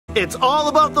It's all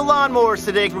about the lawnmowers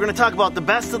today. We're gonna talk about the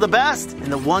best of the best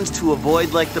and the ones to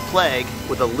avoid like the plague,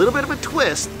 with a little bit of a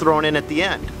twist thrown in at the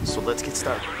end. So let's get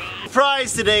started.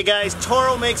 Prize today, guys.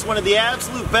 Toro makes one of the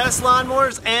absolute best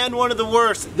lawnmowers and one of the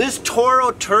worst. This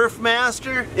Toro Turf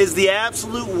Master is the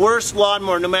absolute worst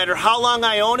lawnmower. No matter how long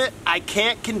I own it, I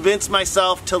can't convince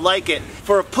myself to like it.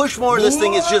 For a push mower, this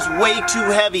thing is just way too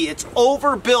heavy. It's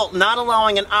overbuilt, not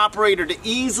allowing an operator to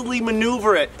easily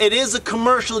maneuver it. It is a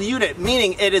commercial unit,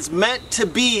 meaning it is meant to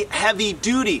be heavy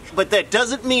duty, but that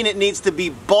doesn't mean it needs to be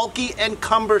bulky and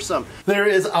cumbersome. There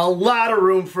is a lot of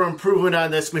room for improvement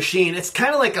on this machine. It's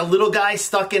kind of like a little guy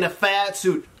stuck in a fat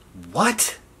suit.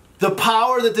 What? The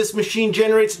power that this machine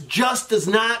generates just does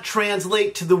not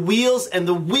translate to the wheels, and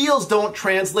the wheels don't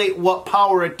translate what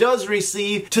power it does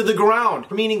receive to the ground,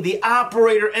 meaning the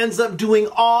operator ends up doing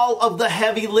all of the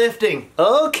heavy lifting.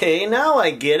 Okay, now I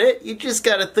get it. You just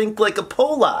gotta think like a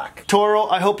Polak. Toro,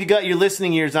 I hope you got your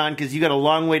listening ears on, because you got a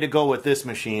long way to go with this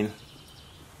machine.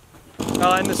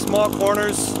 In the small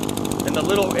corners and the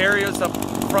little areas up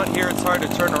front here, it's hard to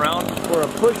turn around. For a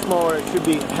push mower, it should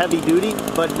be heavy duty,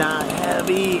 but not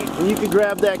heavy. And you could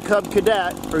grab that Cub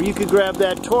Cadet, or you could grab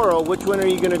that Toro. Which one are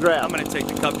you gonna grab? I'm gonna take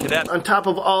the Cub Cadet. On top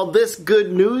of all this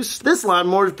good news, this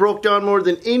lawnmower's broke down more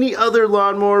than any other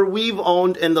lawnmower we've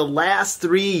owned in the last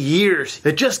 3 years.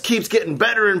 It just keeps getting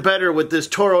better and better with this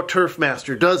Toro Turf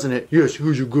Master, doesn't it? Yes,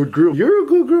 who's a good girl? You're a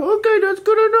good girl. Okay, that's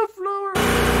good enough, Flower.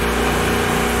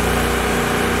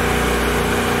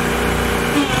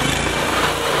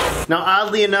 Now,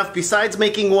 oddly enough, besides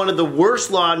making one of the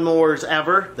worst lawnmowers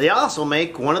ever, they also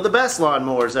make one of the best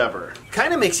lawnmowers ever.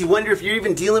 Kind of makes you wonder if you're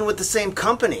even dealing with the same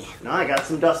company. Now I got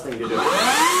some dusting to do.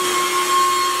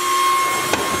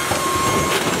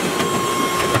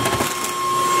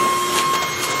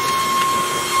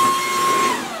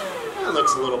 That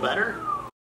looks a little better.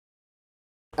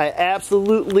 I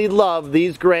absolutely love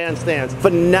these grandstands.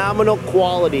 Phenomenal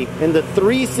quality. In the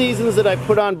 3 seasons that I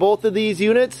put on both of these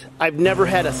units, I've never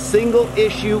had a single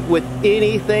issue with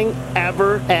anything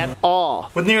ever at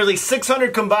all. With nearly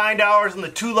 600 combined hours in the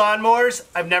 2 lawnmowers,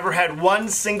 I've never had one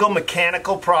single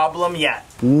mechanical problem yet.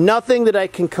 Nothing that I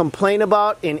can complain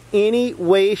about in any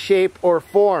way, shape, or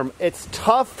form. It's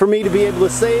tough for me to be able to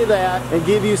say that and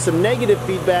give you some negative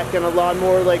feedback on a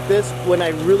lawnmower like this when I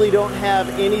really don't have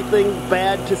anything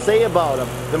bad to say about them.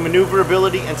 The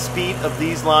maneuverability and speed of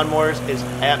these lawnmowers is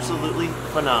absolutely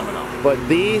phenomenal. But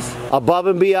these, above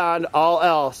and beyond all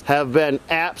else, have been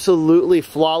absolutely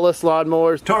flawless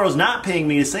lawnmowers. Toro's not paying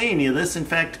me to say any of this. In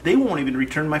fact, they won't even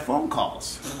return my phone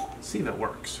calls. Let's see if it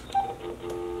works.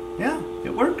 Yeah,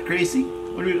 it worked, Gracie.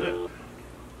 What are you doing?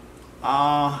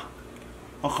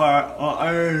 Okay, what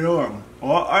are you doing?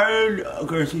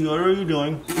 Gracie, what are you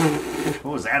doing?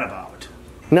 What was that about?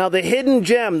 Now the hidden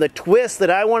gem, the twist that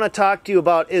I want to talk to you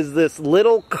about is this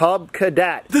little Cub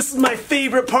Cadet. This is my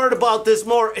favorite part about this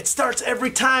mower. It starts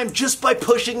every time just by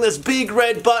pushing this big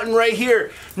red button right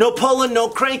here. No pulling, no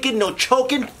cranking, no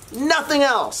choking, nothing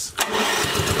else.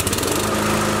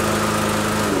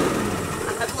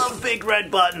 I love big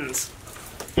red buttons.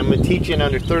 I'm going to teach you in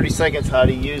under 30 seconds how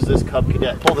to use this Cub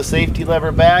Cadet. Pull the safety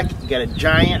lever back, you got a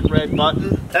giant red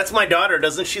button. That's my daughter,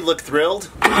 doesn't she look thrilled?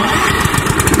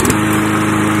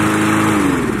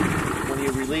 When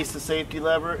you release the safety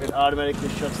lever, it automatically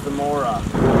shuts the mower off.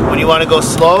 When you want to go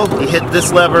slow, you hit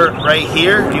this lever right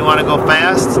here. If you want to go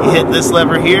fast, you hit this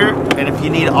lever here. And if you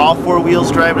need all 4 wheels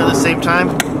driving at the same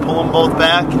time, pull them both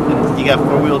back, and you got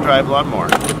 4-wheel drive lawnmower.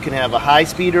 You can have a high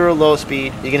speed or a low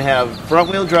speed. You can have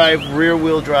front wheel drive, rear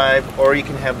wheel drive, or you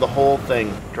can have the whole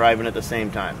thing driving at the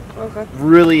same time. Okay.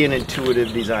 Really an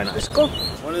intuitive design. That's cool.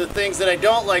 One of the things that I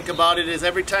don't like about it is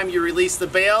every time you release the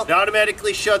bail, it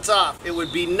automatically shuts off. It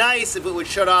would be nice if it would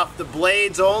shut off the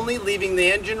blades only, leaving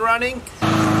the engine running.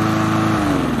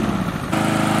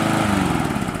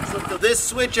 So if this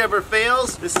switch ever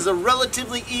fails, this is a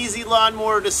relatively easy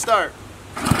lawnmower to start.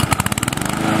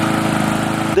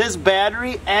 This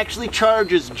battery actually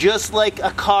charges just like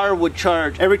a car would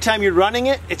charge. Every time you're running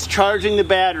it, it's charging the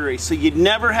battery, so you'd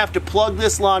never have to plug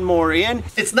this lawnmower in.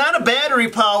 It's not a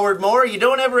battery-powered mower. You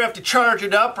don't ever have to charge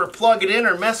it up or plug it in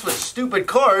or mess with stupid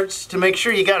cords to make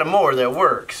sure you got a mower that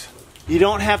works. You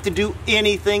don't have to do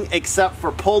anything except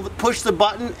for push the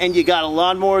button and you got a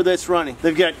lawnmower that's running.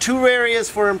 They've got 2 areas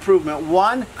for improvement.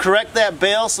 1, correct that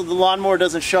bail so the lawnmower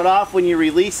doesn't shut off when you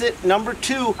release it. Number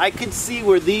 2, I could see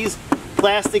where these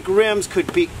plastic rims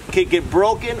could get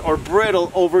broken or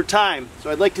brittle over time. So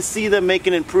I'd like to see them make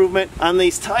an improvement on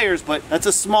these tires, but that's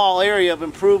a small area of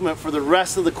improvement for the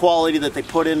rest of the quality that they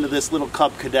put into this little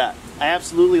Cub Cadet. I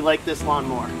absolutely like this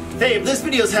lawnmower. Hey, if this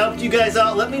video's helped you guys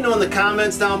out, let me know in the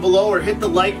comments down below or hit the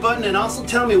like button, and also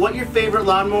tell me what your favorite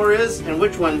lawnmower is and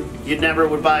which one you never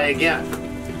would buy again.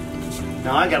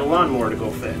 Now I got a lawnmower to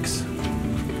go fix.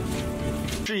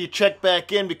 Make sure you check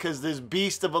back in because this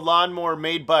beast of a lawnmower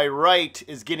made by Wright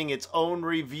is getting its own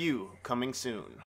review coming soon.